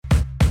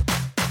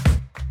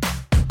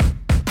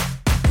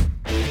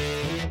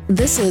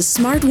This is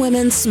Smart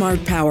Women,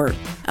 Smart Power,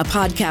 a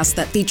podcast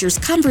that features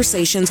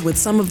conversations with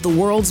some of the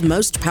world's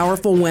most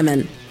powerful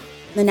women.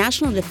 The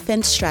National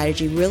Defense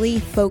Strategy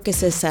really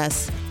focuses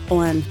us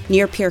on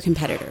near-peer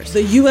competitors.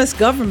 The U.S.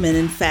 government,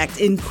 in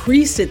fact,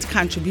 increased its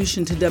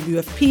contribution to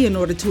WFP in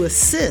order to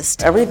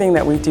assist. Everything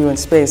that we do in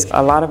space,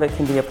 a lot of it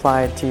can be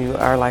applied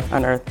to our life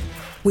on Earth.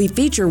 We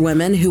feature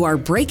women who are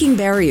breaking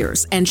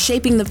barriers and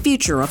shaping the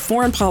future of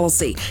foreign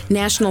policy,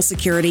 national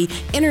security,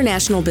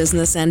 international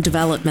business, and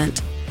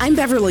development. I'm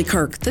Beverly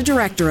Kirk, the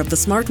director of the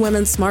Smart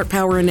Women, Smart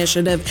Power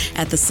initiative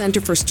at the Center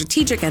for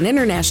Strategic and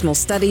International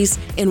Studies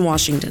in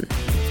Washington.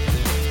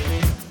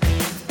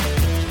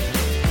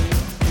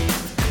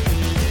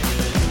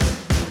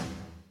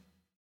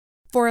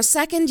 For a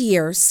second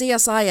year,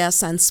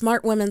 CSIS and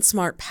Smart Women,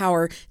 Smart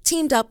Power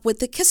teamed up with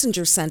the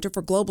Kissinger Center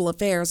for Global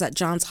Affairs at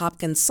Johns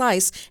Hopkins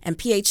CSIS and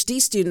PhD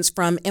students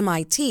from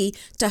MIT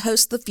to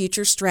host the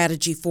Future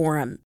Strategy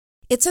Forum.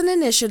 It's an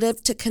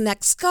initiative to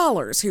connect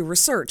scholars who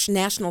research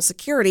national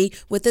security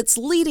with its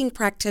leading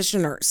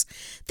practitioners.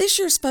 This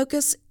year's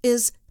focus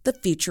is the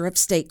future of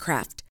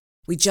statecraft.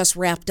 We just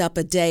wrapped up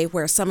a day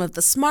where some of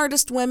the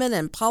smartest women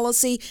in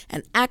policy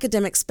and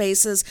academic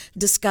spaces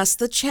discussed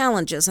the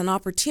challenges and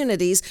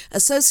opportunities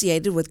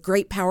associated with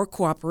great power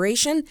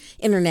cooperation,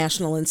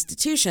 international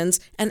institutions,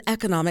 and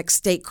economic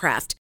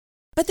statecraft.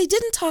 But they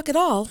didn't talk at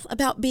all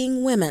about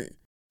being women.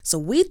 So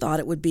we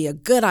thought it would be a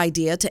good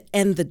idea to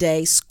end the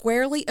day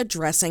squarely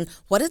addressing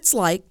what it's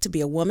like to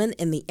be a woman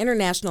in the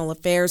international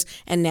affairs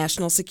and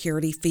national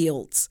security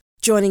fields.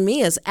 Joining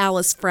me is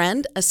Alice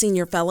Friend, a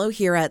senior fellow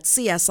here at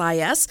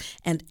CSIS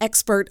and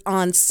expert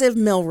on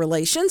civ-mil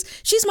relations.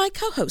 She's my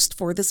co-host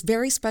for this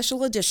very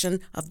special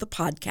edition of the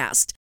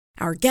podcast.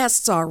 Our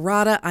guests are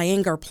Radha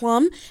Iyengar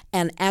Plumb,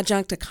 an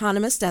adjunct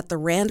economist at the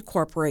Rand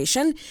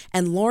Corporation,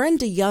 and Loren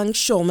DeJonge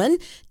Schulman,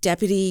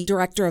 Deputy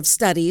Director of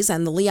Studies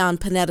and the Leon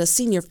Panetta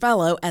Senior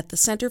Fellow at the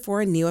Center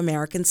for a New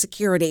American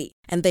Security.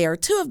 And they are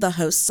two of the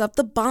hosts of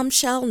the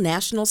Bombshell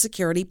National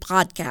Security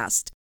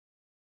Podcast.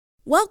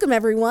 Welcome,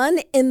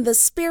 everyone. In the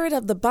spirit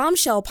of the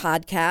Bombshell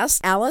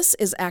podcast, Alice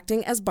is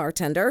acting as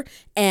bartender.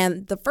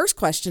 And the first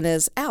question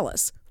is,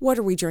 Alice, what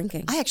are we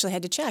drinking? I actually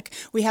had to check.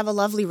 We have a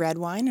lovely red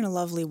wine and a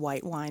lovely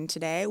white wine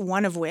today,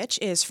 one of which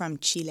is from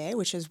Chile,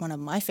 which is one of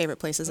my favorite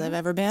places I've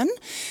ever been.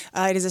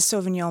 It is a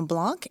Sauvignon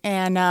Blanc.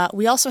 And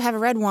we also have a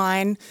red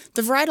wine,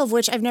 the varietal of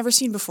which I've never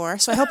seen before,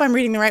 so I hope I'm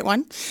reading the right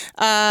one.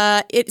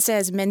 It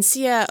says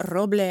Mencia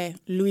Roble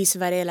Luis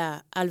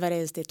Varela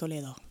Alvarez de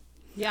Toledo.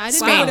 Yeah, I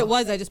didn't know what it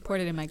was. I just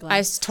poured it in my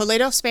glass.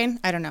 Toledo, Spain?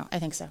 I don't know. I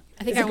think so.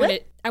 I think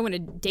I want to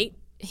date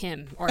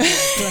him or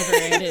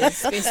whoever it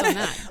is based on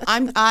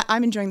that.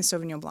 I'm enjoying the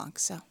Sauvignon Blanc.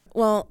 So.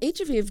 Well, each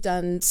of you have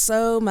done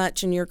so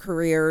much in your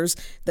careers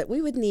that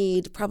we would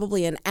need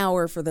probably an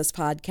hour for this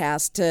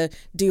podcast to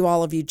do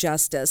all of you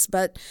justice.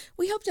 But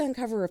we hope to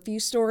uncover a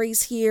few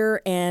stories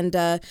here and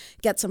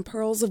get some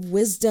pearls of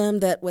wisdom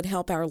that would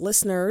help our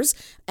listeners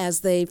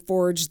as they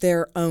forge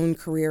their own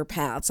career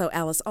path. So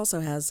Alice also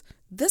has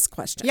this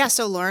question. Yeah,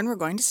 so Loren, we're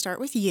going to start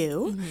with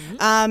you.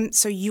 Mm-hmm.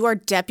 So you are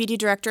Deputy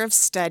Director of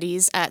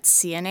Studies at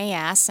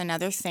CNAS,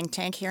 another think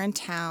tank here in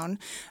town.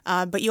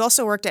 But you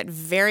also worked at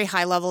very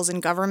high levels in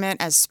government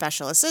as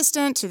Special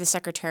Assistant to the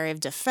Secretary of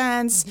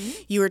Defense.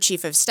 Mm-hmm. You were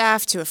Chief of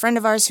Staff to a friend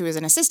of ours who was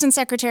an Assistant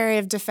Secretary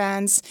of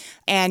Defense.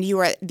 And you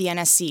were at the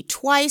NSC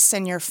twice,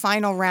 and your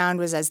final round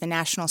was as the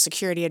National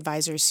Security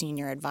Advisor's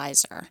Senior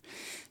Advisor.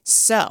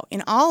 So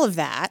in all of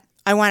that,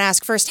 I want to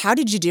ask first, how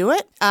did you do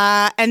it?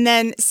 And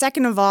then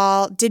second of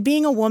all, did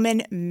being a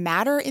woman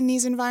matter in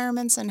these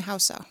environments, and how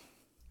so?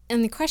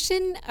 And the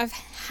question of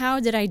how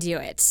did I do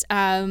it?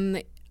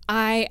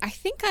 I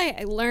think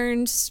I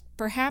learned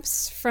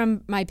perhaps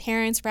from my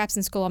parents, perhaps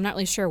in school, I'm not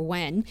really sure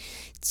when,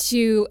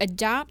 to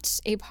adopt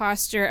a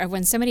posture of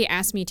when somebody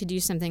asks me to do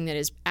something that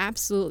is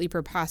absolutely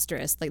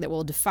preposterous, like that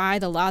will defy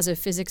the laws of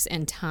physics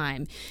and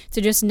time,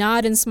 to just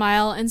nod and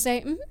smile and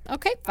say,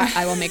 okay,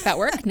 I will make that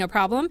work, no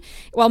problem,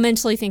 while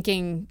mentally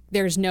thinking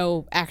there's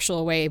no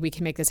actual way we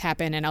can make this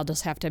happen and I'll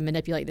just have to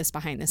manipulate this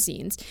behind the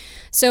scenes.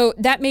 So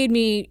that made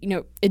me,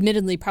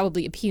 admittedly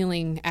probably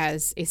appealing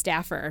as a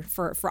staffer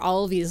for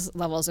all of these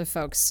levels of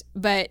folks.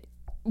 But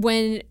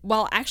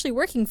while actually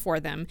working for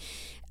them,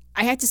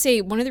 I have to say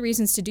one of the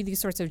reasons to do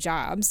these sorts of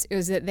jobs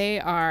is that they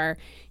are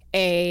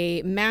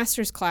a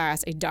master's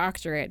class, a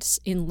doctorate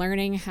in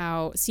learning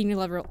how senior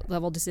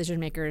level decision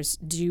makers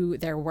do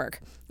their work,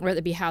 whether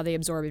it be how they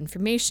absorb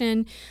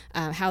information,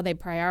 how they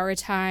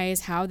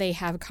prioritize, how they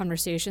have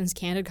conversations,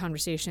 candid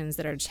conversations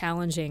that are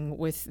challenging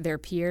with their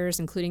peers,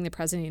 including the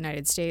President of the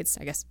United States.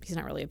 I guess he's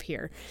not really a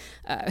peer.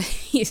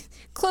 He's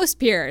close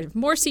peer,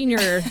 more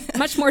senior,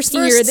 much more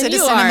senior First than you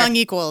citizen are. among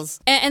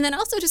equals. And then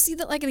also to see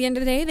that, at the end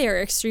of the day, they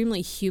are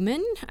extremely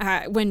human.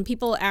 When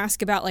people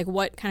ask about,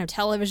 what kind of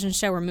television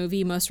show or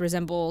movie most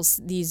resembles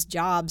these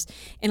jobs,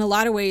 in a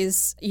lot of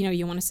ways,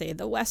 you want to say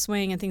The West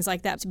Wing and things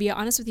like that. To be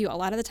honest with you, a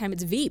lot of the time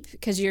it's Veep,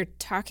 because you're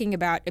talking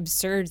about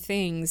absurd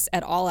things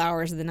at all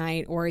hours of the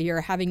night, or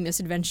you're having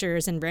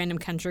misadventures in random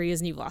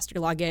countries and you've lost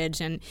your luggage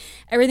and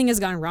everything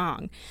has gone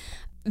wrong.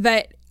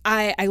 But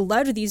I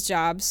loved these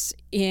jobs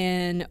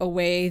in a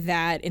way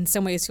that in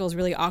some ways feels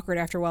really awkward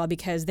after a while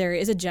because there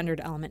is a gendered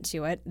element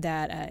to it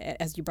that,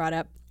 as you brought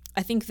up,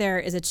 I think there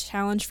is a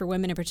challenge for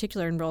women in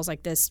particular in roles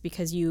like this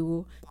because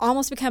you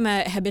almost become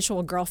a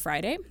habitual Girl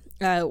Friday,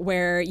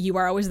 where you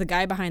are always the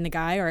guy behind the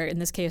guy, or in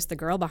this case, the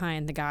girl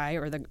behind the guy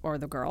or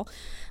the girl.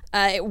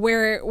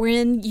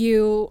 When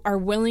you are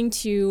willing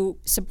to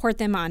support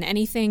them on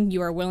anything,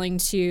 you are willing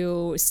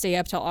to stay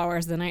up till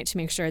hours of the night to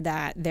make sure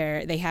that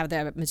they have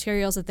the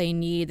materials that they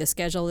need, the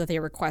schedule that they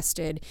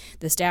requested,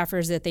 the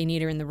staffers that they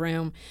need are in the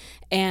room,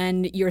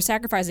 and you're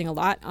sacrificing a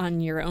lot on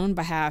your own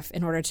behalf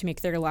in order to make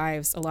their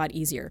lives a lot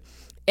easier.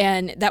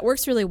 And that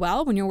works really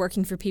well when you're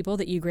working for people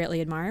that you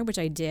greatly admire, which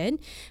I did.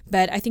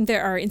 But I think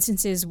there are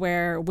instances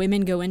where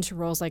women go into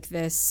roles like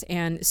this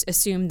and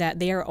assume that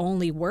they are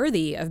only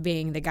worthy of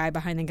being the guy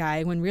behind the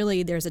guy, when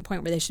really there's a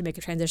point where they should make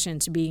a transition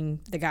to being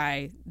the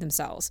guy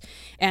themselves.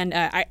 And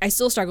I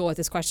still struggle with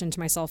this question to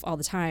myself all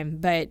the time,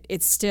 but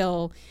it's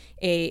still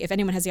if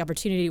anyone has the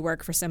opportunity to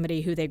work for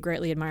somebody who they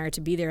greatly admire,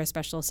 to be their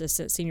special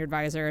assistant, senior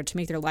advisor, to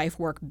make their life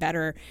work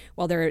better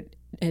while they're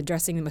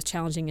addressing the most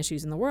challenging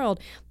issues in the world,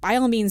 by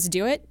all means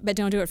do it, but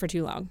don't do it for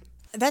too long.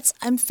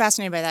 I'm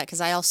fascinated by that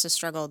because I also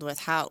struggled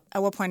with at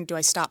what point do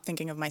I stop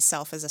thinking of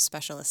myself as a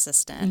special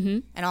assistant? Mm-hmm.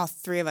 And all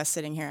three of us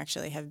sitting here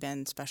actually have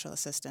been special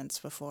assistants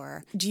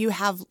before. Do you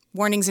have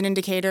warnings and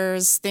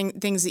indicators,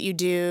 things that you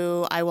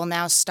do, I will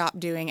now stop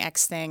doing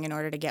X thing in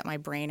order to get my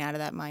brain out of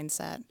that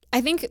mindset? I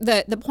think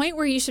the point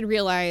where you should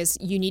realize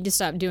you need to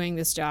stop doing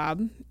this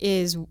job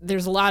is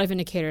there's a lot of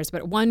indicators,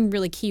 but one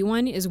really key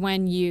one is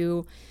when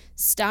you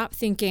stop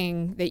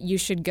thinking that you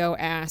should go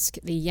ask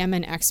the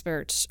Yemen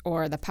expert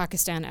or the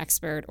Pakistan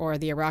expert or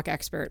the Iraq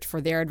expert for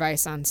their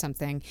advice on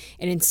something.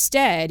 And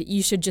instead,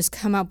 you should just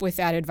come up with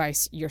that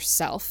advice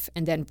yourself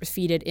and then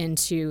feed it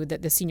into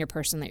the senior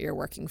person that you're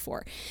working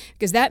for.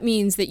 Because that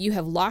means that you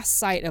have lost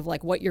sight of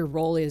like what your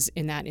role is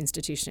in that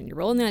institution. Your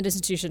role in that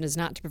institution is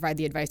not to provide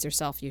the advice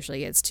yourself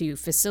usually. It's to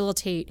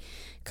facilitate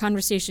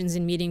conversations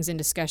and meetings and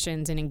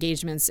discussions and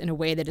engagements in a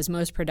way that is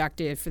most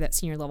productive for that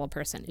senior level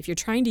person. If you're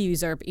trying to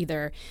usurp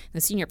either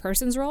the senior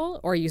person's role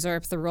or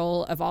usurp the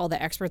role of all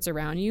the experts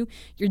around you,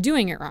 you're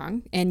doing it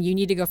wrong, and you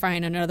need to go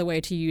find another way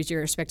to use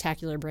your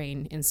spectacular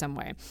brain in some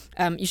way.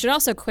 You should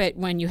also quit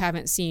when you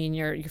haven't seen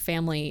your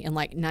family in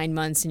like 9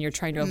 months and you're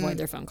trying to avoid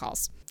their phone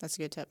calls. That's a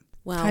good tip.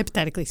 Well,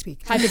 hypothetically speaking.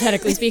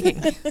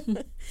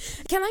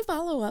 Can I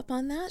follow up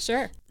on that?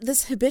 Sure.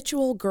 This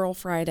habitual Girl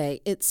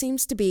Friday, it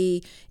seems to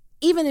be,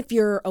 even if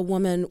you're a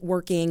woman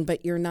working,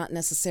 but you're not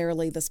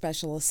necessarily the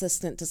special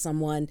assistant to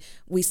someone,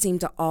 we seem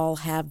to all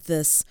have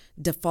this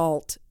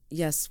default,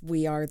 yes,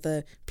 we are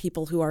the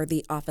people who are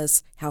the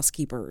office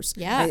housekeepers.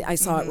 Yeah. I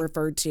saw it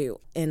referred to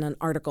in an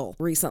article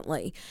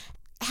recently.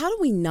 How do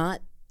we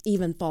not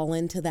even fall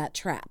into that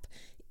trap?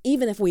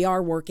 Even if we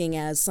are working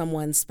as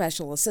someone's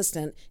special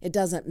assistant, it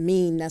doesn't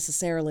mean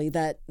necessarily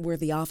that we're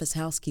the office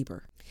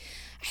housekeeper.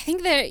 I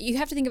think that you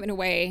have to think of it in a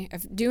way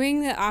of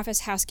doing the office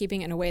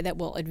housekeeping in a way that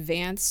will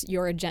advance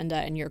your agenda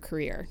and your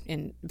career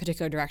in a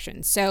particular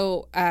direction.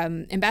 So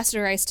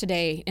Ambassador Rice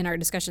today in our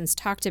discussions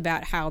talked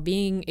about how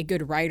being a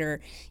good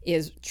writer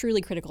is truly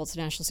critical to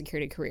national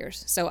security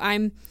careers. So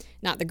I'm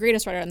not the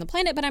greatest writer on the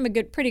planet, but I'm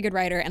a pretty good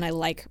writer, and I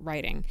like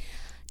writing.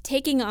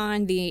 Taking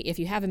on if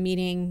you have a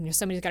meeting,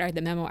 somebody's got to write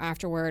the memo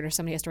afterward or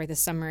somebody has to write the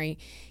summary,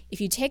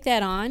 if you take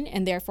that on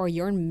and therefore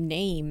your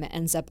name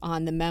ends up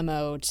on the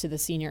memo to the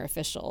senior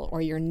official,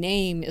 or your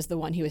name is the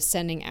one who is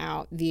sending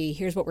out the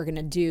here's what we're going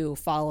to do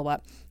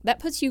follow-up, that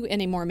puts you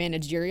in a more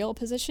managerial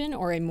position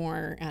or a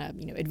more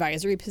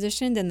advisory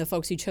position than the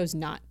folks who chose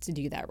not to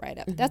do that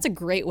write-up. Mm-hmm. That's a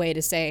great way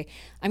to say,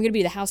 I'm going to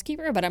be the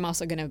housekeeper, but I'm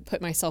also going to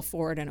put myself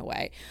forward in a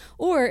way.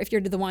 Or if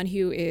you're the one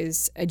who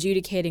is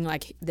adjudicating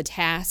like the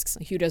tasks,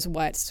 who does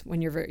what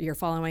when you're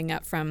following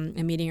up from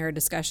a meeting or a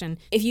discussion,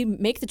 if you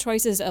make the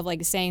choices of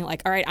like saying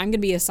like, all right, I'm going to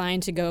be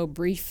assigned to go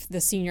brief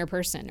the senior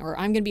person, or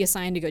I'm going to be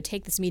assigned to go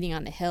take this meeting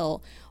on the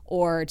Hill,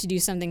 or to do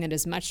something that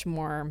is much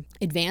more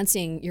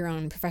advancing your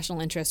own professional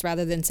interests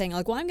rather than saying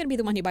like, well, I'm going to be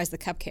the one who buys the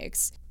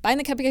cupcakes. Buying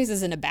the cupcakes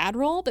isn't a bad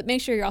role, but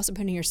make sure you're also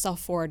putting yourself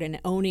forward and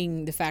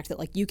owning the fact that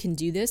like you can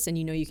do this and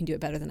you know you can do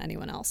it better than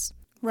anyone else.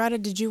 Radha,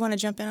 did you want to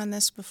jump in on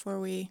this before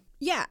we...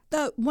 Yeah,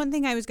 the one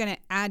thing I was going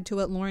to add to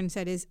what Loren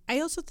said is I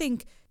also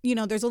think,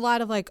 there's a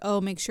lot of like,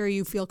 oh, make sure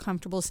you feel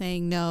comfortable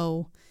saying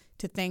no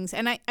to things.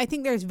 And I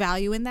think there's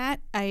value in that.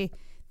 I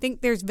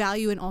think there's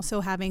value in also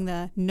having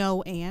the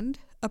no and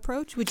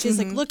approach, which is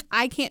like, look,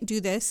 I can't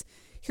do this.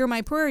 Here are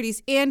my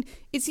priorities. And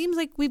it seems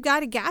like we've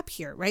got a gap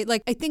here, right?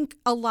 Like, I think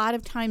a lot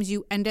of times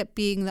you end up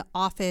being the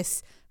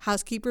office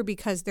housekeeper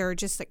because there are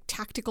just like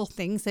tactical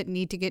things that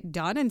need to get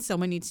done and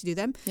someone needs to do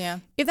them. Yeah.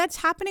 If that's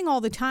happening all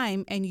the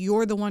time and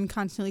you're the one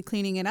constantly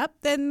cleaning it up,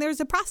 then there's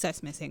a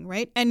process missing,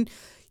 right? And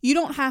you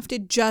don't have to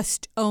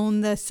just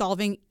own the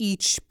solving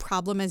each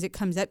problem as it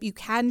comes up. You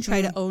can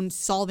try to own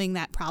solving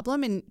that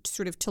problem. And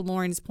sort of to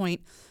Loren's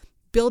point,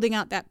 building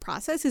out that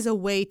process is a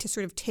way to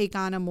sort of take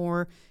on a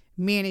more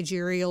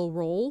managerial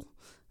role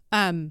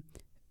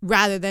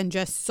rather than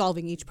just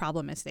solving each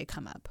problem as they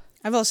come up.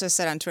 I've also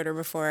said on Twitter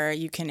before,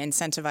 you can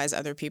incentivize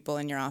other people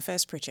in your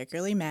office,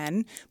 particularly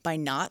men, by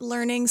not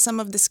learning some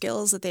of the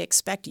skills that they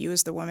expect you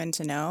as the woman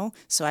to know.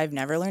 So I've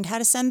never learned how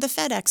to send the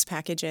FedEx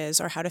packages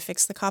or how to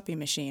fix the copy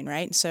machine,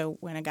 right? So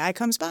when a guy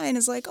comes by and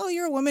is like, oh,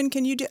 you're a woman,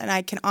 can you do? And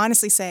I can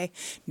honestly say,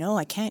 no,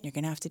 I can't. You're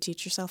going to have to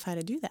teach yourself how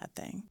to do that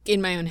thing.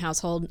 In my own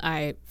household,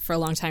 I, for a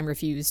long time,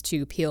 refused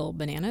to peel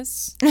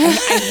bananas.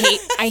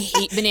 I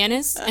hate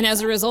bananas, and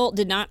as a result,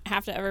 did not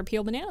have to ever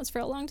peel bananas for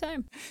a long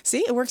time.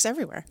 See, it works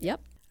everywhere.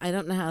 Yep. I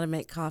don't know how to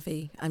make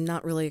coffee. I'm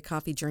not really a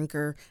coffee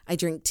drinker. I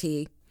drink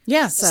tea.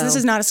 Yeah, so this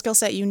is not a skill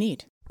set you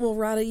need. Well,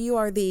 Radha, you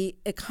are the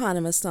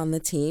economist on the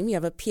team. You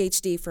have a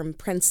PhD from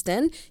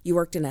Princeton. You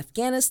worked in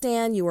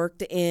Afghanistan. You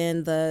worked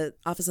in the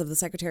Office of the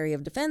Secretary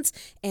of Defense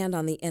and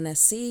on the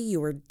NSC. You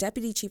were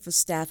Deputy Chief of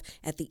Staff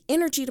at the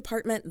Energy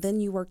Department. Then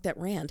you worked at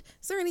RAND.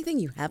 Is there anything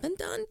you haven't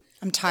done?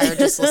 I'm tired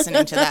just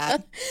listening to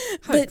that.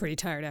 I was pretty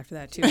tired after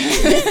that,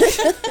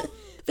 too.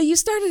 But you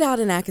started out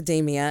in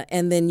academia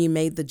and then you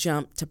made the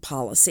jump to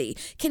policy.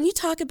 Can you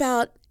talk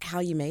about how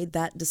you made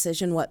that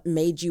decision, what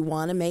made you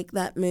want to make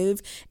that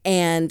move?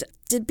 And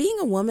did being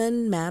a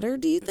woman matter,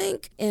 do you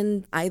think,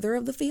 in either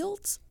of the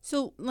fields?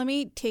 So let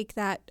me take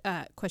that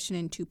question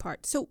in two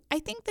parts. So I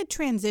think the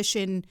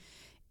transition,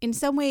 in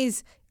some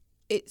ways,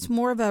 it's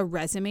more of a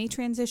resume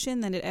transition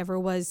than it ever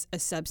was a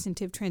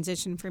substantive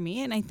transition for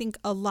me. And I think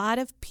a lot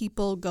of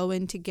people go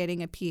into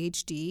getting a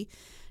PhD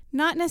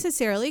not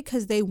necessarily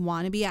because they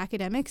want to be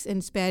academics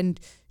and spend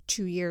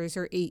 2 years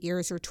or 8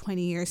 years or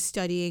 20 years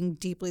studying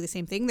deeply the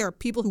same thing. There are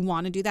people who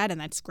want to do that, and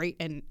that's great,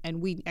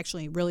 and we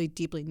actually really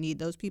deeply need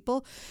those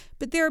people.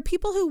 But there are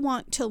people who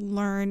want to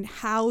learn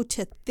how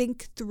to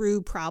think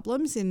through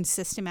problems in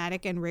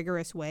systematic and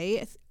rigorous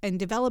way and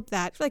develop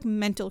that like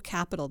mental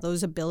capital,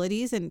 those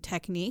abilities and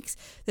techniques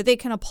that they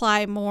can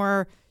apply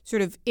more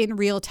sort of in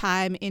real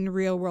time, in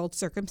real world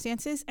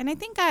circumstances. And I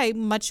think I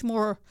much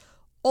more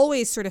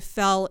always sort of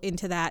fell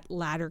into that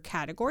latter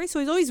category. So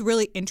I was always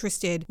really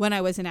interested when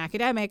I was an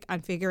academic on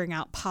figuring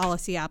out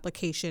policy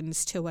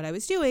applications to what I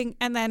was doing.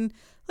 And then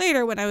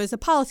later when I was a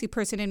policy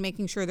person and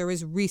making sure there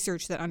was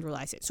research that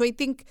underlies it. So I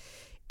think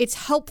it's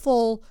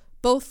helpful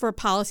both for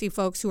policy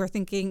folks who are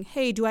thinking,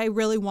 hey, do I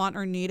really want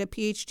or need a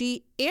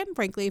PhD? And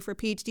frankly, for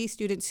PhD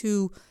students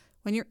who,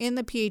 when you're in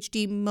the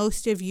PhD,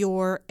 most of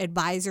your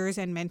advisors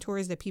and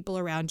mentors, the people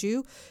around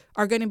you,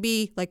 are going to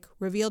be like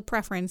revealed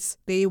preference.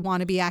 They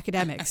want to be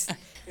academics.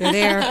 They're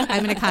there.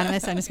 I'm an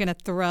economist. I'm just going to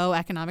throw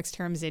economics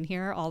terms in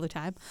here all the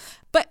time.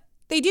 But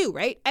they do,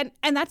 right? And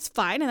that's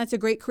fine. And that's a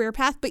great career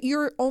path. But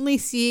you're only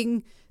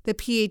seeing the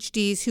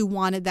PhDs who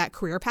wanted that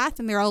career path.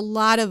 And there are a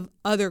lot of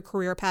other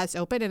career paths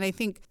open. And I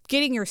think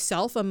getting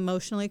yourself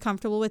emotionally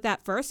comfortable with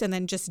that first and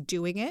then just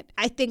doing it,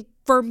 I think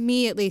for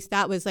me, at least,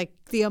 that was like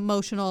the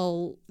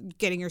emotional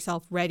getting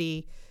yourself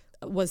ready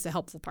was the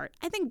helpful part.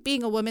 I think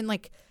being a woman,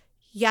 like,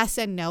 yes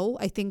and no.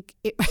 I think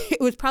it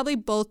was probably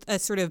both a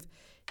sort of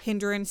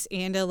hindrance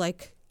and a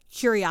like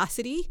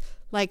curiosity,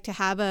 like to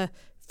have a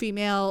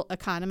female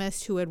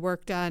economist who had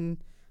worked on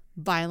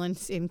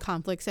violence in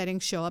conflict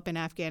settings show up in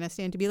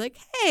Afghanistan to be like,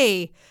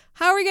 hey,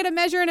 how are we going to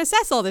measure and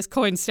assess all this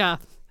coin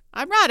stuff?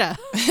 I'm Radha.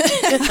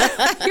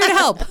 Here to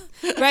help.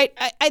 Right?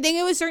 I think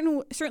it was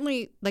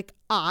certainly like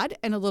odd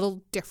and a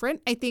little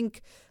different. I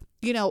think,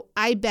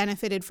 I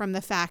benefited from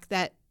the fact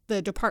that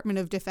the Department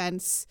of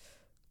Defense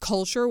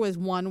culture was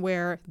one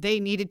where they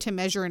needed to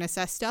measure and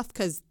assess stuff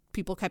because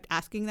people kept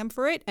asking them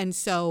for it. And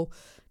so,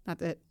 not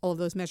that all of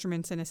those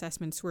measurements and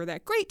assessments were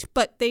that great,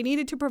 but they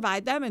needed to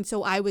provide them. And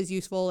so I was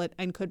useful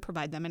and could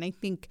provide them. And I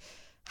think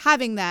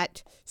having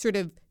that sort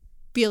of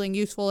feeling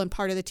useful and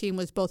part of the team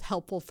was both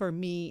helpful for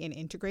me in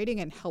integrating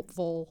and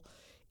helpful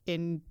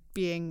in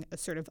being a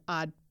sort of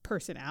odd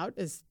person out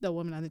as the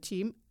woman on the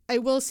team. I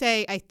will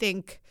say, I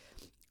think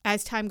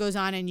as time goes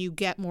on and you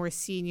get more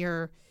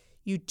senior,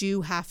 you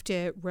do have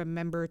to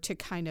remember to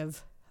kind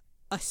of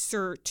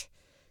assert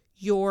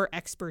your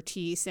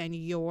expertise and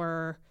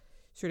your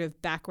sort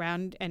of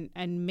background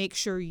and make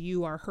sure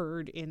you are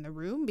heard in the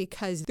room,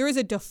 because there is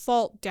a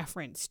default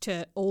deference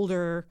to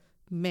older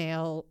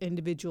male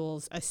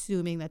individuals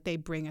assuming that they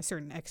bring a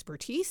certain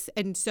expertise.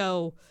 And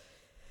so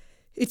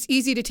it's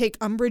easy to take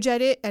umbrage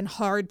at it and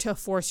hard to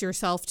force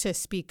yourself to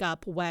speak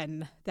up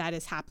when that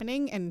is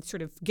happening, and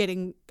sort of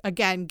getting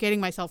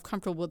myself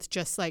comfortable with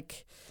just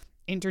like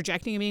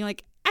interjecting and being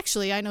like,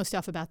 actually, I know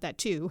stuff about that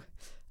too.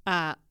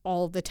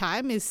 All the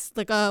time is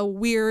like a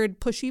weird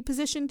pushy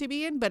position to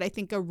be in, but I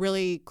think a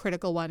really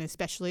critical one,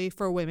 especially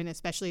for women,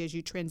 especially as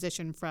you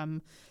transition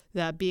from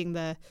being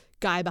the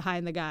guy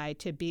behind the guy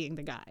to being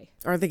the guy.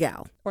 Or the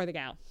gal.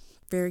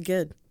 Very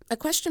good. A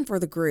question for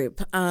the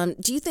group.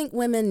 Do you think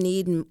women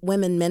need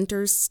women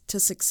mentors to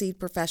succeed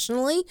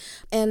professionally?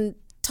 And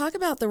talk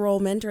about the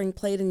role mentoring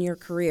played in your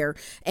career.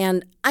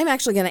 And I'm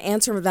actually going to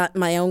answer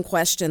my own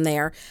question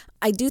there.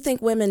 I do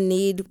think women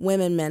need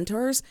women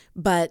mentors,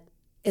 but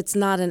it's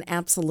not an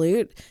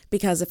absolute,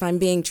 because if I'm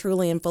being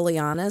truly and fully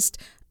honest,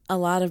 a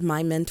lot of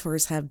my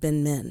mentors have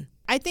been men.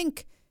 I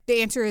think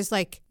the answer is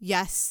like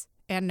yes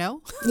and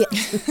no. Yeah.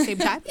 Same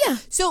time. Yeah.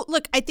 So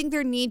look, I think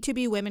there need to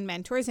be women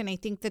mentors, and I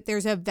think that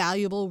there's a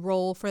valuable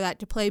role for that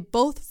to play,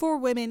 both for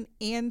women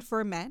and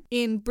for men,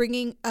 in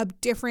bringing a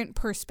different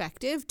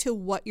perspective to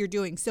what you're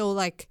doing. So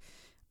like,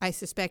 I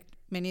suspect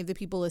many of the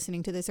people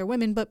listening to this are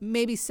women, but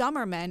maybe some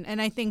are men.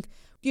 And I think,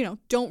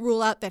 don't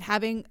rule out that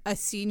having a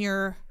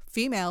senior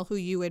female who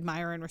you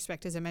admire and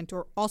respect as a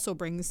mentor also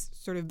brings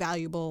sort of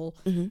valuable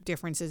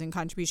differences and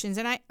contributions.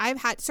 And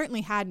I've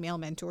certainly had male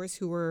mentors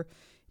who were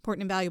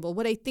important and valuable.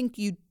 What I think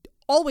you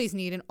always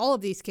need in all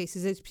of these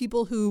cases is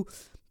people who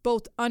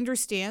both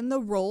understand the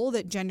role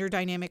that gender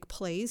dynamic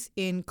plays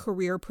in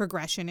career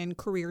progression and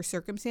career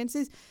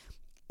circumstances,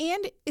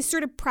 and is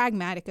sort of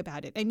pragmatic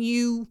about it. And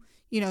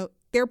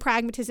their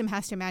pragmatism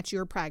has to match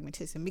your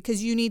pragmatism,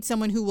 because you need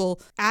someone who will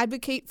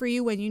advocate for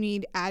you when you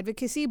need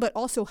advocacy, but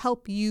also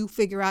help you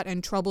figure out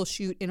and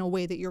troubleshoot in a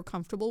way that you're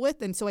comfortable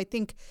with. And so I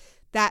think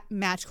that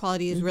match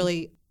quality is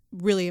really,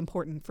 really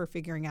important for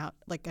figuring out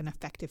like an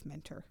effective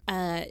mentor.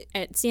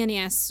 At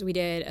CNAS, we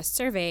did a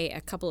survey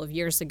a couple of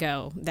years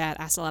ago that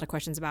asked a lot of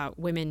questions about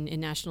women in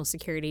national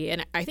security.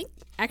 And I think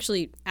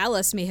actually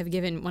Alice may have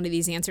given one of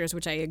these answers,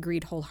 which I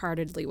agreed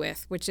wholeheartedly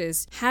with, which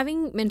is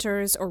having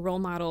mentors or role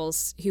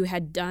models who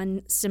had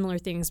done similar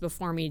things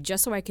before me,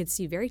 just so I could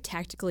see very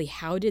tactically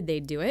how did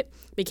they do it,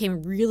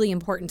 became really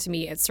important to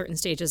me at certain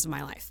stages of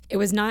my life. It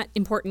was not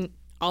important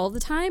all the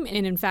time.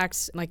 And in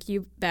fact, like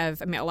you,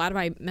 Bev, a lot of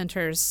my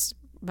mentors,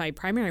 my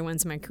primary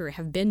ones in my career,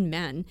 have been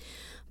men.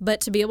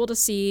 But to be able to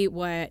see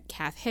what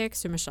Kath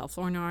Hicks or Michelle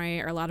Flournoy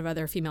or a lot of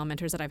other female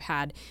mentors that I've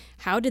had,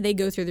 how did they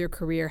go through their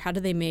career? How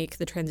did they make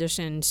the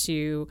transition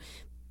to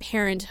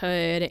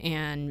parenthood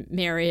and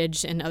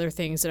marriage and other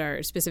things that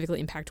are specifically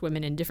impact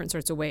women in different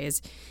sorts of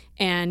ways,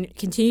 and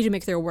continue to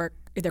make their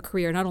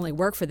career not only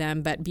work for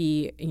them, but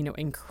be,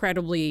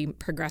 incredibly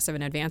progressive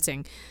and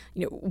advancing.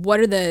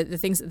 What are the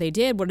things that they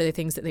did? What are the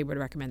things that they would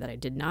recommend that I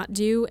did not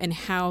do? And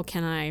how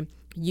can I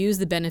use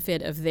the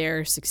benefit of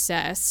their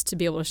success to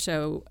be able to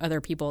show other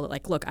people that,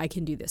 like, look, I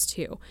can do this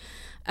too.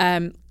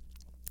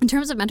 In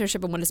terms of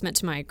mentorship and what it's meant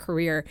to my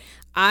career,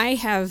 I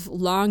have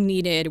long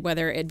needed,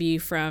 whether it be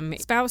from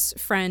spouse,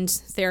 friend,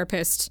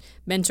 therapist,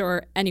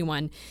 mentor,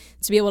 anyone,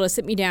 to be able to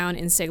sit me down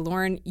and say,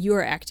 Loren, you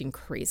are acting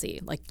crazy.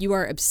 Like, you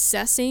are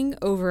obsessing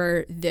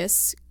over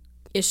this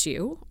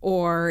issue,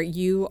 or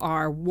you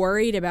are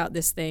worried about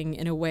this thing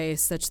in a way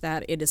such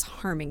that it is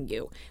harming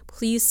you.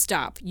 Please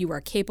stop. You are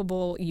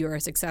capable. You are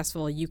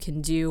successful. You can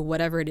do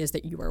whatever it is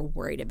that you are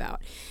worried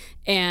about.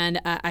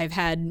 And I've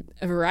had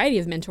a variety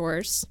of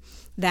mentors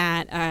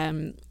that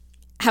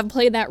have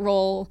played that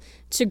role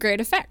to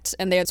great effect.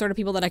 And they're sort of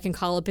people that I can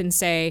call up and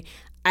say,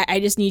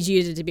 I just need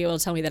you to be able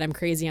to tell me that I'm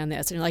crazy on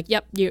this. And you're like,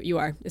 yep, you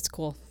are. It's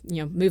cool.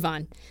 Move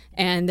on.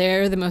 And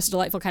they're the most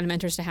delightful kind of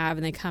mentors to have.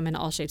 And they come in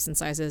all shapes and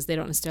sizes. They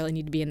don't necessarily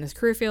need to be in this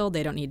career field.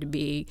 They don't need to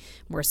be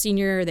more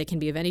senior. They can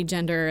be of any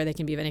gender. They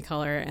can be of any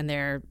color. And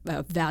they're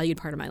a valued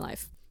part of my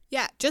life.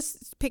 Yeah,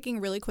 just picking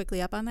really quickly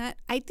up on that.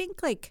 I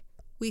think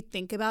we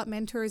think about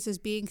mentors as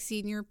being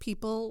senior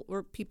people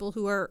or people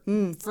who are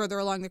further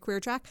along the career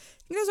track.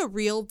 I think there's a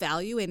real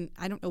value in,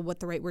 I don't know what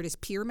the right word is,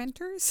 peer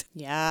mentors.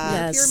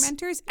 Yeah. Peer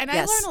mentors. And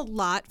Yes. I learn a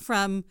lot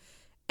from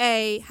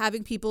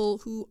having people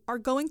who are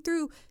going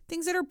through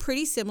things that are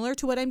pretty similar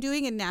to what I'm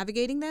doing and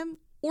navigating them,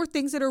 or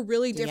things that are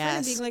really different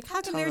and being like,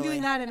 how come they're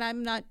doing that and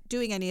I'm not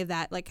doing any of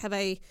that? Like, have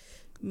I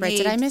made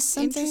did I miss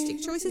something? interesting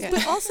choices? Yeah.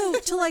 But also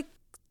to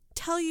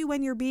tell you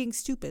when you're being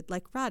stupid.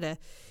 Like, Radha,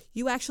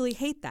 you actually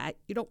hate that.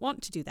 You don't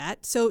want to do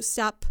that. So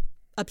stop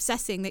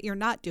obsessing that you're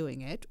not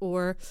doing it.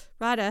 Or,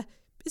 Radha,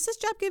 is this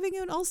job giving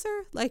you an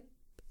ulcer? Like,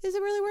 is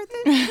it really worth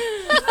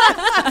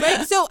it?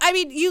 Right? So, I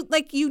mean,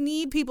 you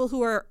need people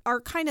who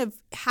are kind of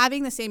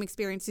having the same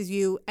experience as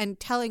you and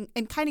telling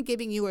and kind of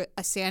giving you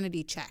a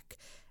sanity check.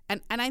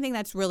 And I think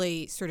that's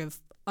really sort of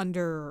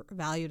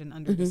undervalued and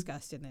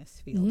under-discussed in this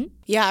field. Mm-hmm.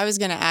 Yeah, I was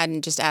going to add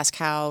and just ask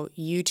how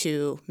you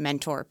two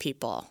mentor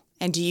people.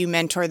 And do you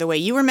mentor the way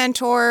you were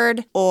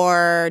mentored,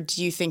 or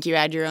do you think you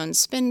add your own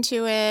spin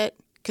to it?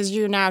 Because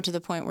you're now to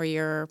the point where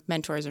you're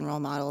mentors and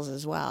role models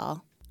as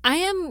well. I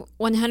am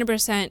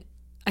 100%,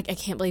 I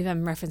can't believe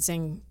I'm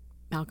referencing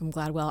Malcolm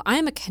Gladwell. I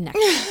am a connector.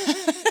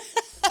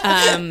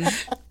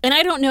 And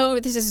I don't know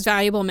if this is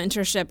valuable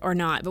mentorship or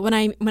not, but when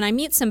I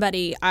meet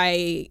somebody,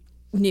 I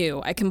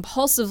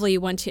compulsively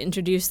want to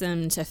introduce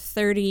them to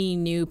 30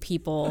 new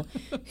people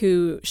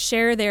who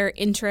share their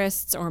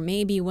interests, or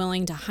may be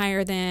willing to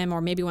hire them,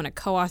 or maybe want to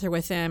co-author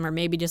with them, or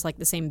maybe just like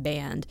the same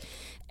band.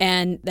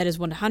 And that is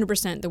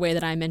 100% the way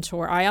that I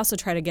mentor. I also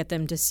try to get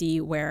them to see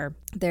where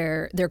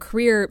their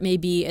career may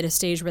be at a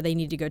stage where they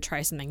need to go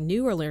try something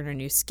new, or learn a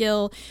new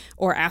skill,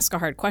 or ask a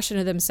hard question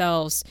of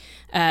themselves.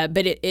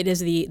 But it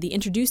is the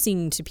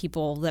introducing to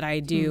people that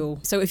I do.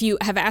 So if you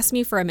have asked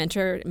me for a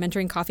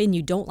mentoring coffee and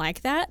you don't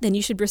like that, then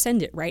you should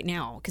rescind it right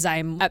now, because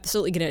I'm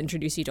absolutely going to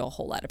introduce you to a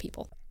whole lot of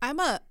people. I'm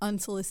a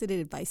unsolicited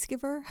advice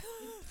giver.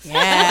 Yeah.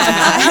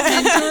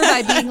 I mentor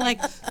by being like,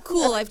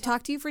 cool, I've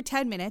talked to you for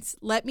 10 minutes.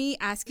 Let me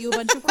ask you a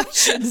bunch of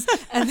questions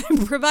and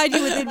then provide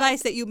you with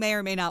advice that you may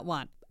or may not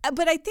want.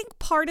 But I think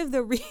part of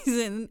the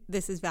reason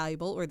this is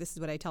valuable, or this is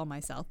what I tell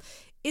myself,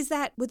 is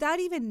that without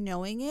even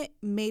knowing it,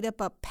 made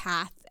up a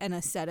path and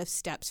a set of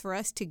steps for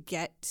us to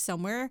get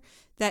somewhere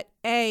that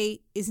A,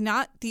 is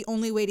not the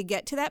only way to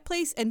get to that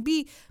place, and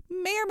B,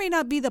 may or may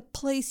not be the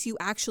place you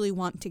actually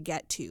want to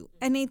get to.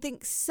 And I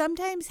think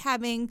sometimes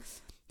having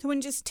someone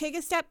just take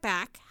a step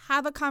back,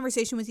 have a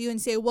conversation with you and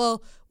say,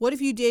 well, what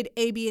if you did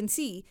A, B, and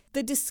C?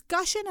 The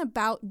discussion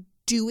about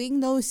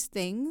doing those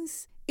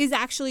things is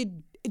actually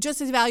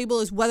just as valuable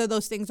as whether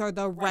those things are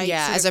the right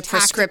as a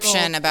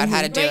prescription about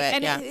how to do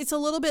it. And it's a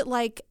little bit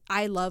like,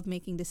 I love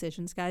making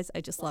decisions, guys. I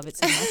just love it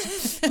so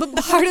much.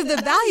 But part of the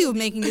value of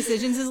making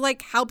decisions is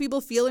like how people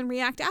feel and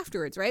react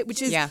afterwards, right?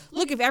 Which is,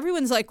 look, if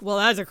everyone's like, well,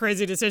 that's a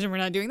crazy decision, we're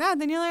not doing that,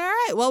 then you're like, all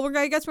right, well,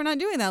 I guess we're not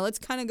doing that. Let's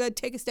kind of go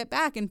take a step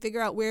back and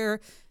figure out where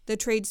the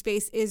trade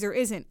space is or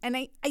isn't. And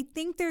I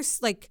think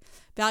there's like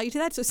value to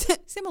that. So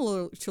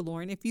similar to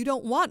Loren, if you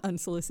don't want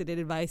unsolicited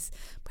advice,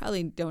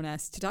 probably don't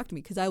ask to talk to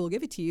me because I will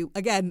give it to you,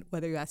 again,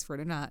 whether you ask for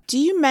it or not. Do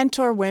you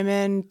mentor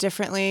women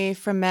differently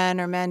from men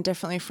or men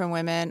differently from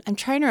women? I'm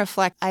trying to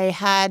reflect. I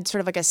had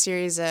sort of like a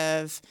series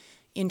of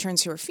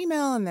interns who were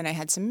female, and then I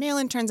had some male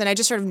interns, and I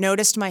just sort of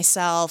noticed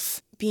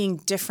myself being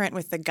different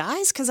with the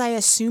guys because I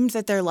assumed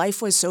that their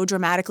life was so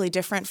dramatically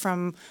different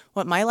from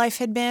what my life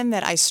had been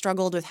that I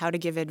struggled with how to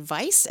give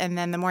advice. And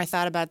then the more I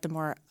thought about it, the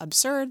more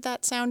absurd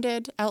that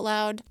sounded out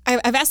loud.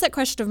 I've asked that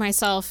question of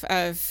myself.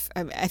 I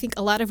think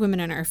a lot of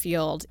women in our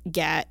field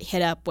get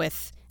hit up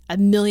with a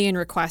million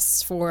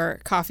requests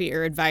for coffee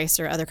or advice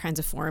or other kinds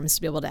of forums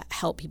to be able to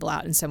help people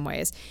out in some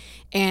ways.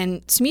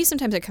 And to me,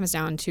 sometimes it comes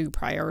down to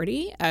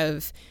priority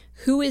of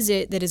who is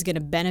it that is going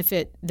to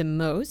benefit the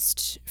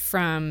most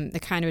from the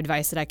kind of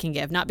advice that I can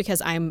give? Not because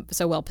I'm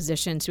so well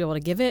positioned to be able to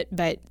give it,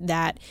 but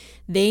that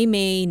they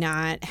may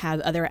not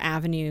have other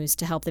avenues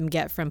to help them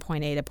get from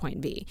point A to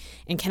point B.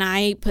 And can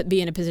I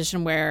be in a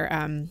position where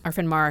our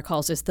friend Mara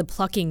calls this the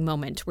plucking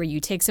moment, where you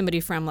take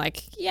somebody from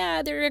like,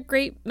 yeah, they're a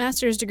great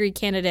master's degree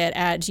candidate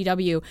at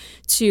GW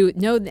to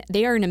know that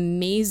they are an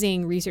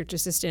amazing research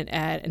assistant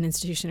at an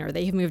institution, or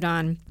they have moved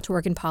on to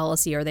work in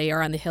policy, or they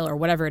are on the Hill, or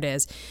whatever it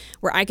is,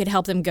 where I could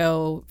help them go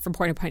from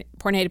point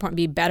A to point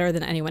B better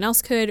than anyone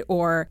else could,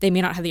 or they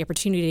may not have the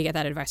opportunity to get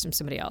that advice from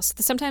somebody else.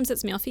 Sometimes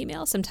that's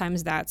male-female,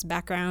 sometimes that's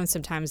background,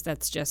 sometimes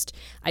that's just,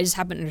 I just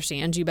happen to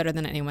understand you better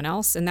than anyone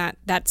else, and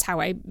that's how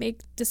I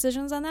make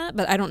decisions on that,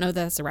 but I don't know that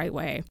that's the right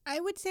way.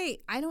 I would say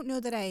I don't know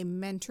that I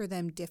mentor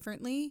them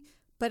differently,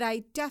 but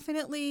I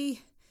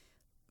definitely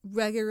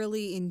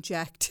regularly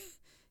inject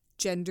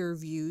gender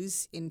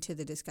views into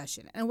the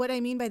discussion. And what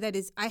I mean by that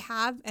is I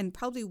have and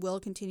probably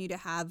will continue to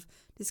have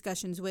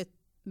discussions with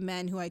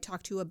men who I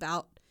talk to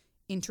about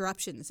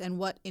interruptions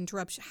and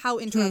how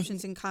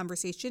interruptions in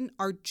conversation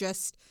are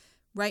just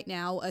right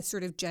now a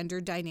sort of gender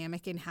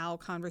dynamic in how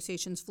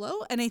conversations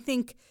flow. And I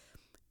think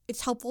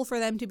it's helpful for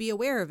them to be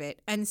aware of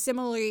it. And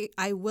similarly,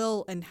 I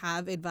will and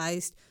have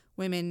advised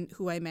women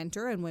who I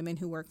mentor and women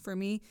who work for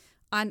me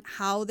on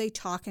how they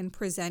talk and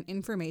present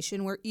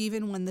information, where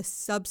even when the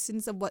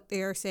substance of what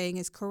they are saying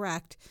is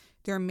correct,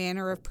 their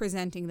manner of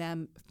presenting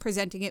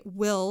it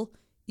will,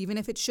 even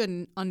if it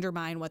shouldn't,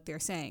 undermine what they're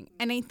saying.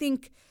 And I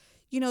think,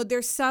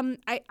 there's some,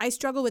 I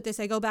struggle with this,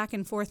 I go back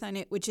and forth on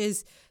it, which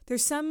is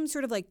there's some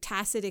sort of like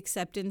tacit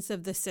acceptance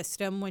of the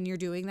system when you're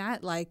doing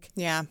that. Like,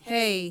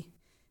 hey,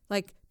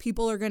 like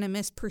people are going to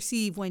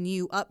misperceive when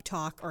you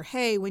uptalk, or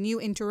hey, when you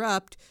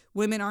interrupt,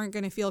 women aren't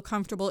going to feel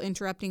comfortable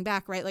interrupting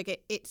back, right?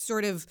 Like it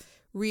sort of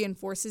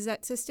reinforces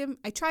that system.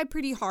 I try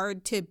pretty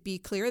hard to be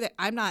clear that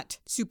I'm not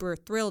super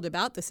thrilled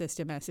about the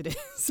system as it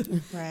is.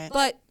 Right.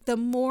 But the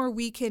more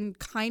we can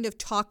kind of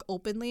talk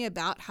openly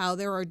about how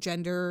there are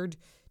gendered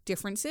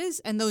differences,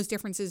 and those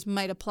differences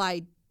might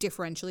apply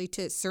differentially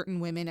to certain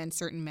women and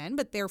certain men,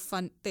 but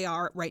they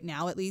are right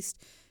now, at least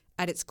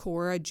at its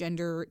core, a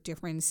gender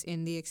difference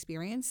in the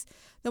experience.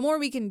 The more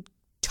we can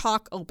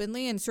talk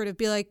openly and sort of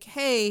be like,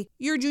 hey,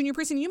 you're a junior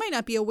person, you might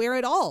not be aware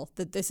at all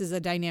that this is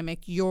a dynamic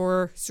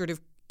you're sort of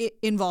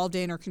involved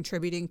in or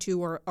contributing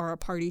to or a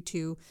party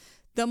to,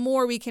 the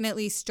more we can at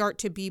least start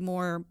to be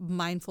more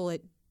mindful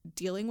at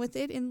dealing with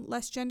it in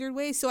less gendered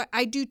ways. So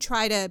I do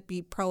try to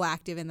be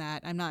proactive in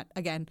that. I'm not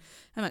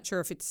sure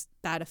if it's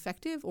that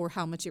effective or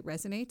how much it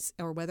resonates,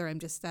 or whether I'm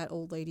just that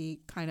old lady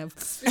kind of,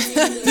 but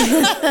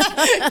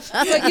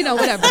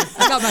whatever.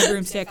 I got my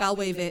broomstick, I'll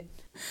wave it.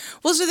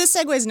 Well, so this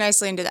segues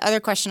nicely into the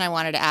other question I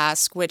wanted to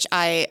ask, which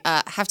I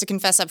have to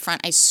confess up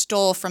front, I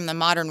stole from the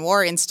Modern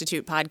War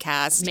Institute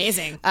podcast.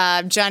 Amazing.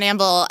 John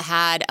Amble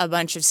had a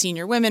bunch of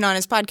senior women on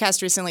his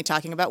podcast recently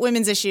talking about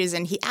women's issues,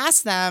 and he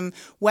asked them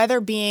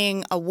whether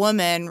being a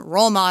woman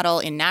role model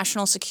in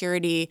national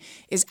security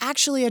is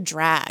actually a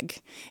drag,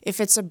 if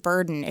it's a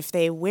burden, if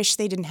they wish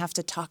they didn't have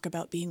to talk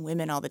about being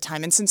women all the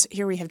time. And since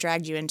here we have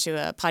dragged you into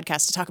a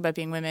podcast to talk about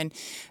being women,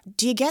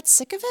 do you get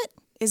sick of it?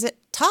 Is it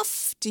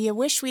tough? Do you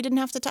wish we didn't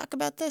have to talk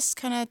about this?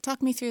 Kind of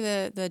talk me through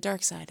the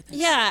dark side of this.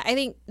 Yeah, I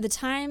think the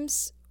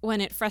times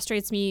when it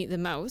frustrates me the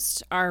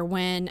most are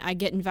when I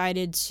get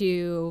invited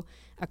to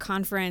a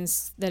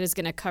conference that is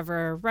going to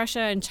cover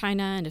Russia and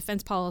China and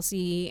defense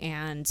policy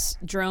and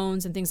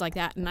drones and things like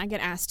that, and I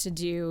get asked to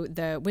do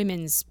the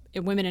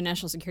Women in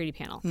National Security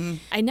panel.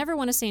 I never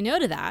want to say no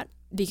to that,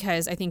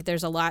 because I think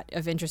there's a lot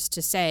of interest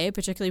to say,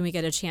 particularly when we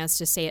get a chance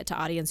to say it to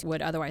audience who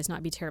would otherwise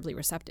not be terribly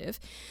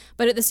receptive.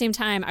 But at the same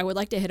time, I would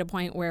like to hit a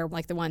point where,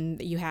 like the one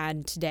that you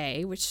had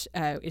today, which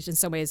in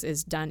some ways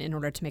is done in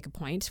order to make a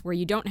point, where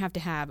you don't have to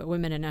have a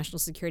Women in National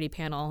Security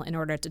panel in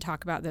order to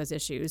talk about those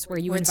issues. Where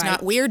it's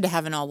not weird to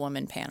have an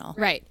all-woman panel.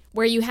 Right.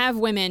 Where you have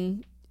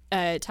women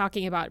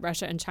talking about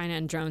Russia and China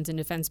and drones and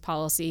defense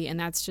policy, and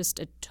that's just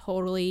a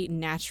totally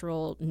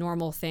natural,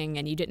 normal thing,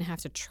 and you didn't have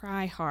to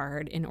try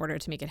hard in order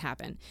to make it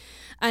happen.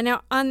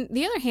 Now, on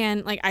the other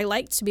hand, I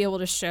like to be able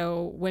to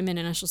show women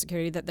in national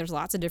security that there's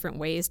lots of different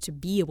ways to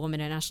be a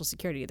woman in national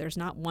security. There's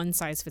not one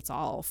size fits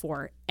all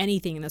for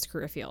anything in this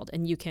career field,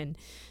 and you can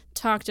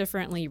talk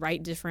differently,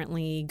 write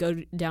differently,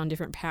 go down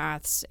different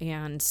paths,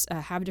 and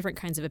have different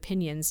kinds of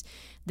opinions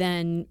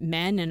than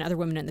men and other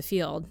women in the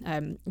field.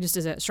 Just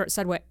as a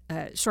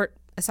short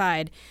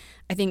aside,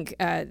 I think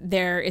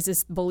there is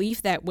this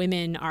belief that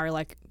women are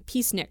like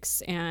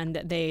peaceniks and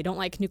that they don't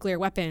like nuclear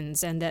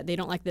weapons and that they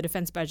don't like the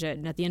defense budget.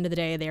 And at the end of the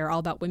day, they are all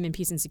about women,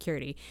 peace, and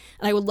security.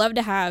 And I would love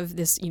to have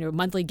this,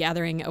 monthly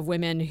gathering of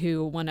women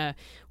who want to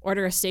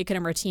order a steak and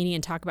a martini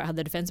and talk about how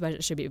the defense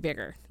budget should be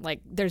bigger.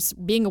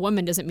 Being a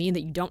woman doesn't mean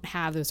that you don't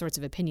have those sorts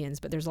of opinions,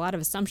 but there's a lot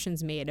of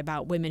assumptions made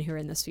about women who are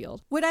in this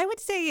field. What I would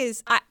say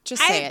is,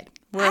 say it.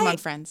 We're among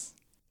friends.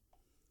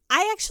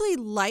 I actually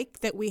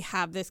like that we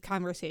have this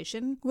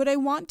conversation. What I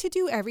want to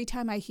do every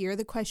time I hear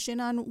the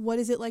question on what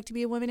is it like to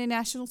be a woman in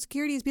national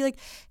security is be like,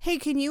 hey,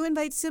 can you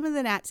invite some of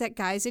the NatSec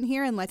guys in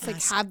here and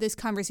let's have this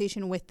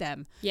conversation with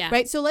them. Yeah.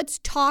 Right. So let's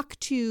talk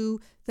to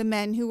the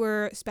men who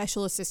were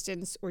special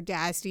assistants or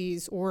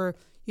DASDs or,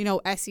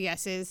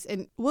 SESs.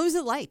 And what was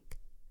it like?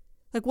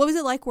 What was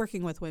it like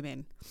working with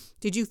women?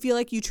 Did you feel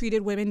like you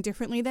treated women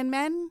differently than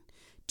men?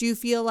 Do you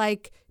feel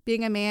like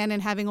being a man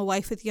and having a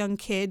wife with young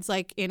kids,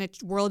 in a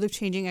world of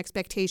changing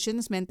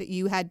expectations, meant that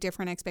you had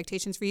different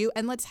expectations for you?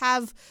 And let's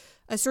have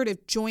a sort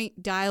of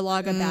joint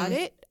dialogue about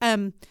it.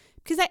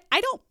 Because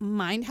I don't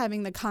mind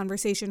having the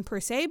conversation per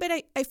se, but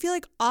I feel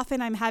like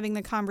often I'm having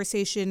the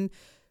conversation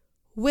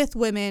with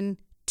women,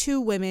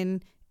 to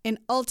women, and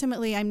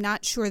ultimately I'm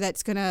not sure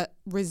that's going to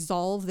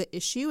resolve the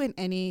issue in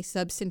any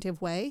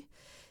substantive way.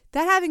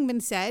 That having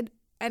been said,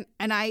 and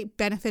I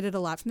benefited a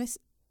lot from this,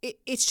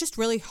 it's just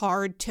really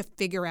hard to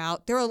figure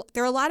out. There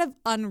are a lot of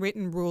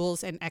unwritten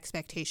rules and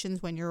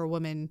expectations when you're a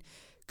woman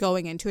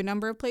going into a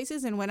number of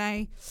places. And when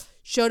I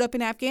showed up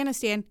in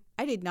Afghanistan,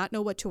 I did not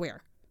know what to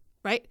wear,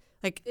 right?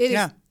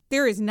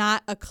 There is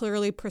not a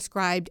clearly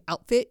prescribed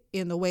outfit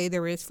in the way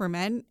there is for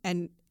men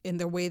and in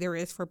the way there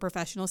is for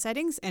professional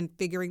settings. And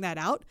figuring that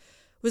out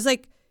was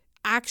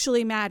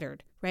actually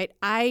mattered, right?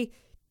 I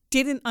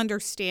didn't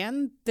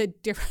understand the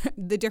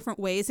different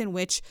ways in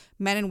which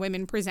men and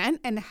women present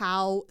and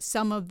how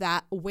some of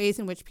that ways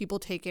in which people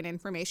take in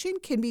information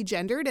can be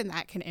gendered, and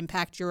that can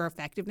impact your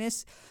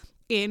effectiveness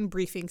in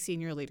briefing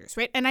senior leaders,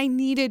 right? And I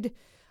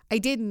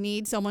did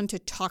need someone to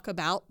talk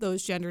about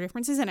those gender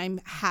differences, and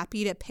I'm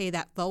happy to pay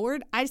that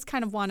forward. I just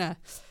kind of want to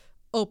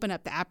open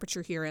up the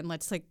aperture here and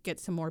let's get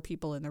some more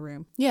people in the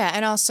room. Yeah,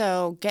 and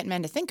also get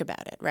men to think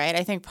about it, right?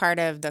 I think part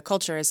of the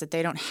culture is that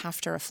they don't have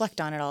to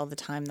reflect on it all the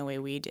time the way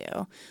we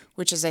do,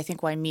 which is I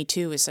think why Me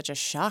Too is such a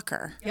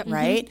shocker,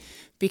 right? Mm-hmm.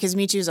 Because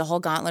Me Too is a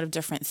whole gauntlet of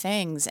different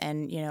things,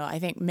 and I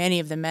think many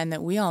of the men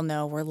that we all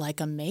know were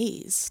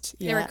amazed.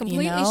 They were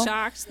completely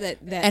shocked that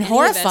and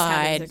horrified. Of us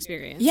had this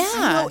experience.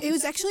 Yeah, it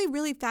was actually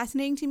really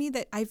fascinating to me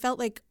that I felt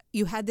like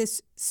you had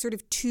this sort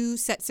of two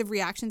sets of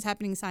reactions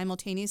happening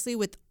simultaneously,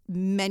 with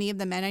many of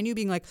the men I knew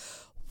being like,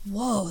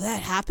 whoa,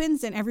 that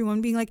happens, and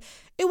everyone being like,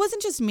 it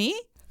wasn't just me.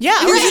 Yeah,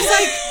 it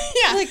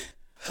was just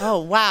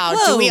oh wow,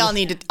 whoa. Do we all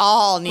need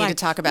to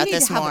talk about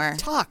this more?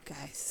 Talk,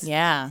 guys.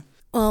 Yeah.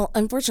 Well,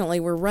 unfortunately,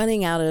 we're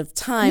running out of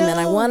time, and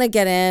I want to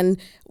get in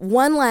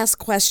one last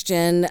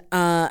question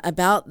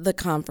about the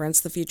conference,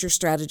 the Future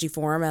Strategy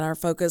Forum, and our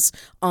focus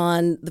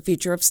on the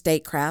future of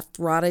statecraft.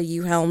 Radha,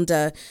 you helmed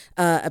a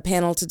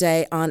panel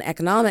today on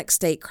economic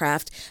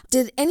statecraft.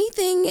 Did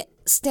anything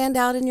stand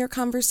out in your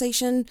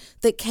conversation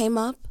that came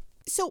up?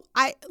 So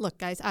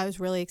guys, I was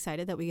really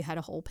excited that we had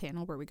a whole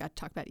panel where we got to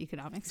talk about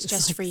economics. It's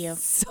just for you.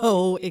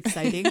 So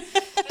exciting.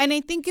 And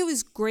I think it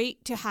was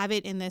great to have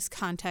it in this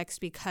context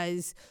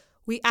because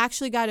we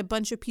actually got a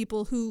bunch of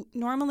people who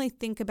normally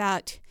think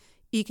about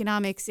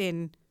economics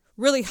in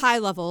really high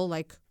level,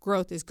 like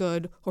growth is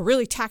good, or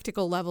really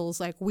tactical levels,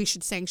 like we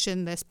should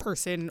sanction this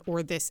person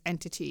or this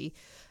entity,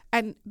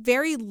 and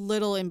very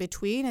little in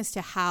between as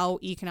to how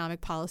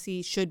economic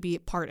policy should be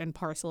part and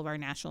parcel of our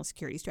national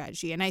security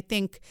strategy. And I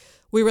think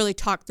we really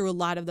talked through a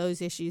lot of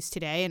those issues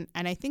today.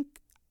 And I think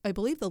I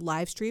believe the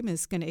live stream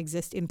is going to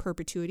exist in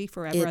perpetuity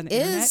forever on the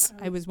internet.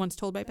 I was once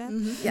told by Beth.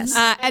 Yes.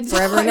 And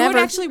Forever so and I ever.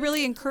 would actually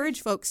really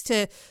encourage folks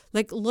to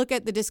look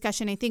at the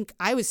discussion. I think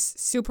I was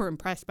super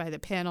impressed by the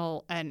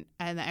panel and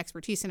the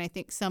expertise. And I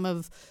think some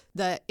of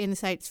the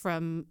insights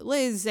from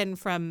Liz and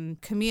from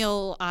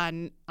Camille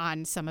on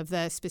some of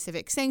the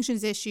specific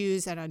sanctions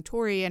issues and on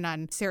Tori and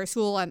on Sarah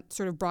Sewell on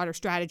sort of broader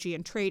strategy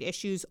and trade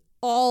issues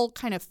all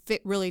kind of fit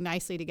really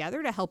nicely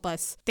together to help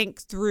us think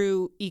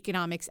through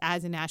economics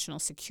as a national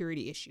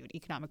security issue and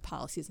economic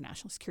policy as a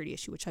national security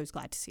issue, which I was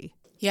glad to see.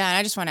 Yeah, and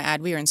I just want to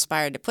add, we were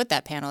inspired to put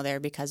that panel there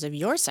because of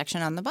your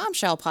section on the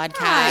Bombshell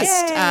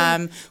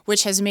podcast,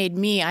 which has made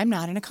me, I'm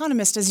not an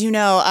economist, as you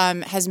know,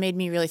 has made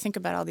me really think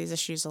about all these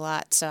issues a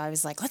lot. So I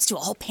was like, let's do a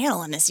whole panel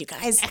on this, you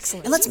guys.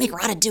 Excellent. And let's make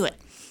Radha do it.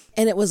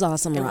 And it was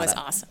awesome, Radha. It was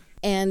awesome.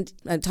 And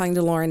I'm talking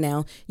to Loren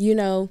now. You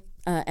know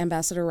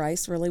Ambassador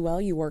Rice really well.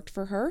 You worked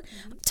for her.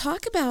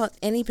 Talk about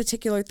any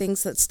particular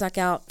things that stuck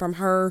out from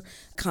her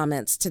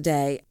comments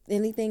today.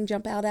 Anything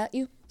jump out at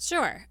you?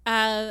 Sure.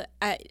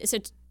 So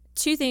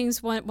two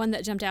things, one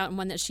that jumped out and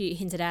one that she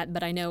hinted at,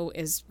 but I know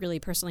is really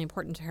personally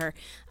important to her.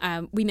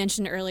 We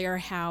mentioned earlier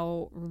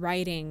how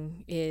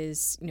writing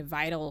is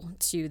vital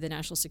to the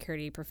national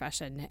security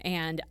profession.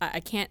 And I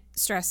can't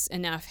stress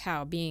enough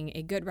how being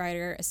a good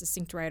writer, a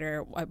succinct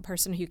writer, a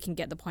person who can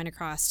get the point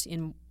across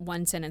in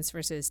one sentence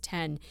versus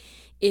 10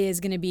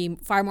 is going to be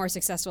far more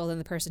successful than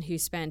the person who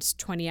spent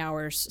 20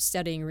 hours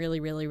studying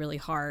really, really, really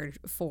hard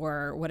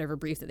for whatever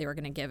brief that they were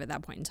going to give at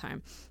that point in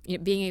time.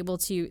 Being able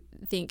to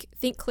think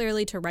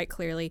clearly, to write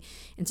clearly,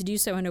 and to do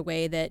so in a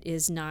way that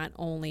is not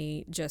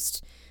only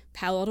just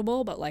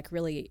palatable but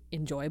really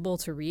enjoyable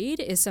to read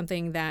is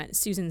something that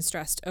Susan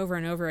stressed over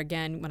and over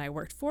again when I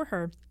worked for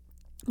her.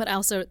 But I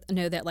also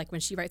know that when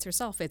she writes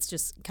herself, it's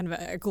just kind of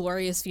a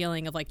glorious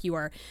feeling of you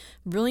are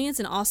brilliant,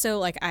 and also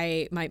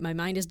my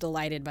mind is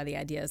delighted by the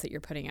ideas that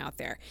you're putting out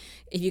there.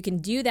 If you can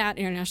do that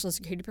in your national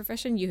security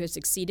profession, you have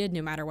succeeded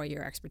no matter what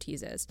your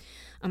expertise is.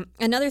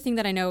 Another thing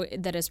that I know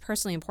that is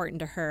personally important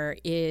to her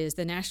is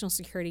the national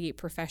security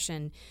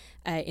profession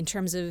in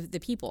terms of the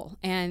people.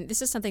 And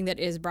this is something that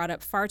is brought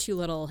up far too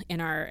little in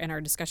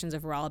our discussions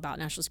overall about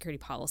national security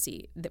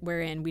policy,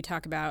 wherein we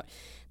talk about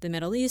the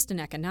Middle East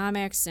and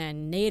economics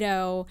and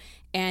NATO,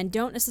 and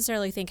don't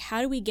necessarily think,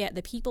 how do we get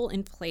the people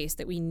in place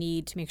that we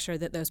need to make sure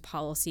that those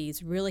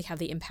policies really have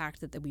the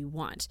impact that we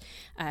want?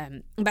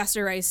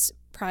 Ambassador Rice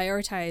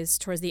prioritized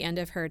towards the end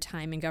of her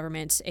time in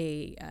government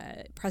a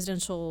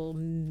presidential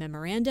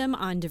memorandum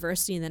on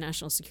diversity in the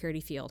national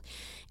security field.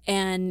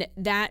 And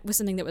that was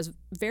something that was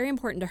very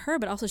important to her,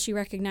 but also she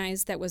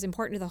recognized that was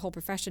important to the whole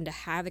profession to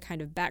have the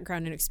kind of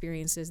background and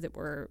experiences that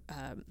were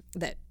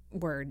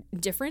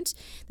different,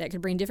 that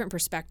could bring different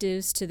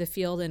perspectives to the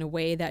field in a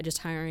way that just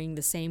hiring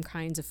the same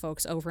kinds of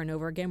folks over and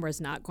over again was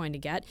not going to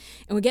get.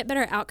 And we get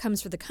better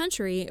outcomes for the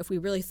country if we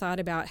really thought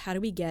about how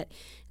do we get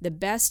the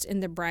best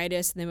and the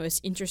brightest and the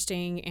most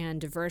interesting and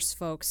diverse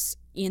folks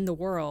in the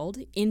world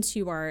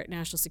into our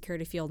national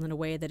security field in a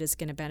way that is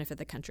going to benefit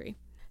the country.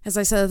 As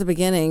I said at the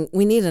beginning,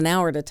 we need an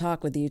hour to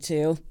talk with you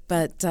two,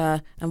 but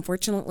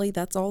unfortunately,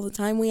 that's all the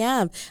time we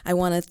have. I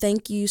want to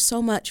thank you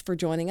so much for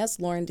joining us,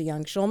 Loren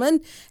DeJonge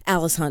Schulman,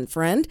 Alice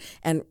Hunt-Friend,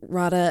 and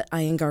Radha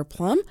Iyengar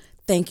Plumb.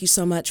 Thank you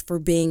so much for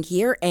being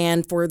here.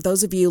 And for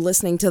those of you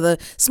listening to the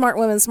Smart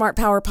Women, Smart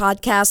Power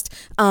podcast,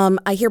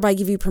 I hereby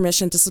give you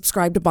permission to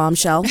subscribe to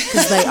Bombshell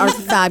because they are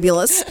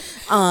fabulous.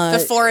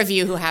 The four of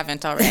you who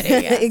haven't already.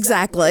 Yeah.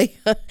 Exactly.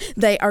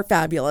 They are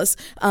fabulous.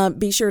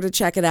 Be sure to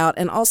check it out.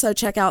 And also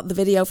check out the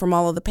video from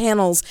all of the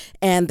panels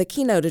and the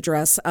keynote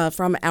address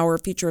from our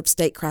Future of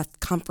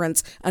Statecraft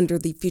conference under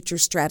the Future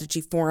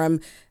Strategy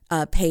Forum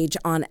page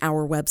on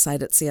our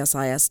website at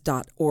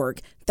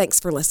csis.org. Thanks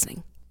for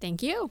listening.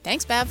 Thank you.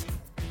 Thanks, Bev.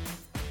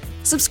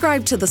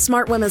 Subscribe to the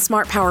Smart Women,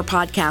 Smart Power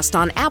podcast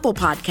on Apple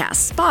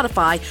Podcasts,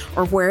 Spotify,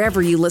 or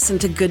wherever you listen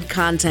to good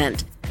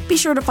content. Be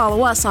sure to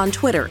follow us on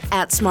Twitter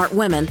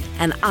 @SmartWomen,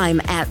 and I'm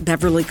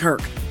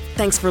 @BeverlyKirk.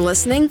 Thanks for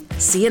listening.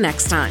 See you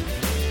next time.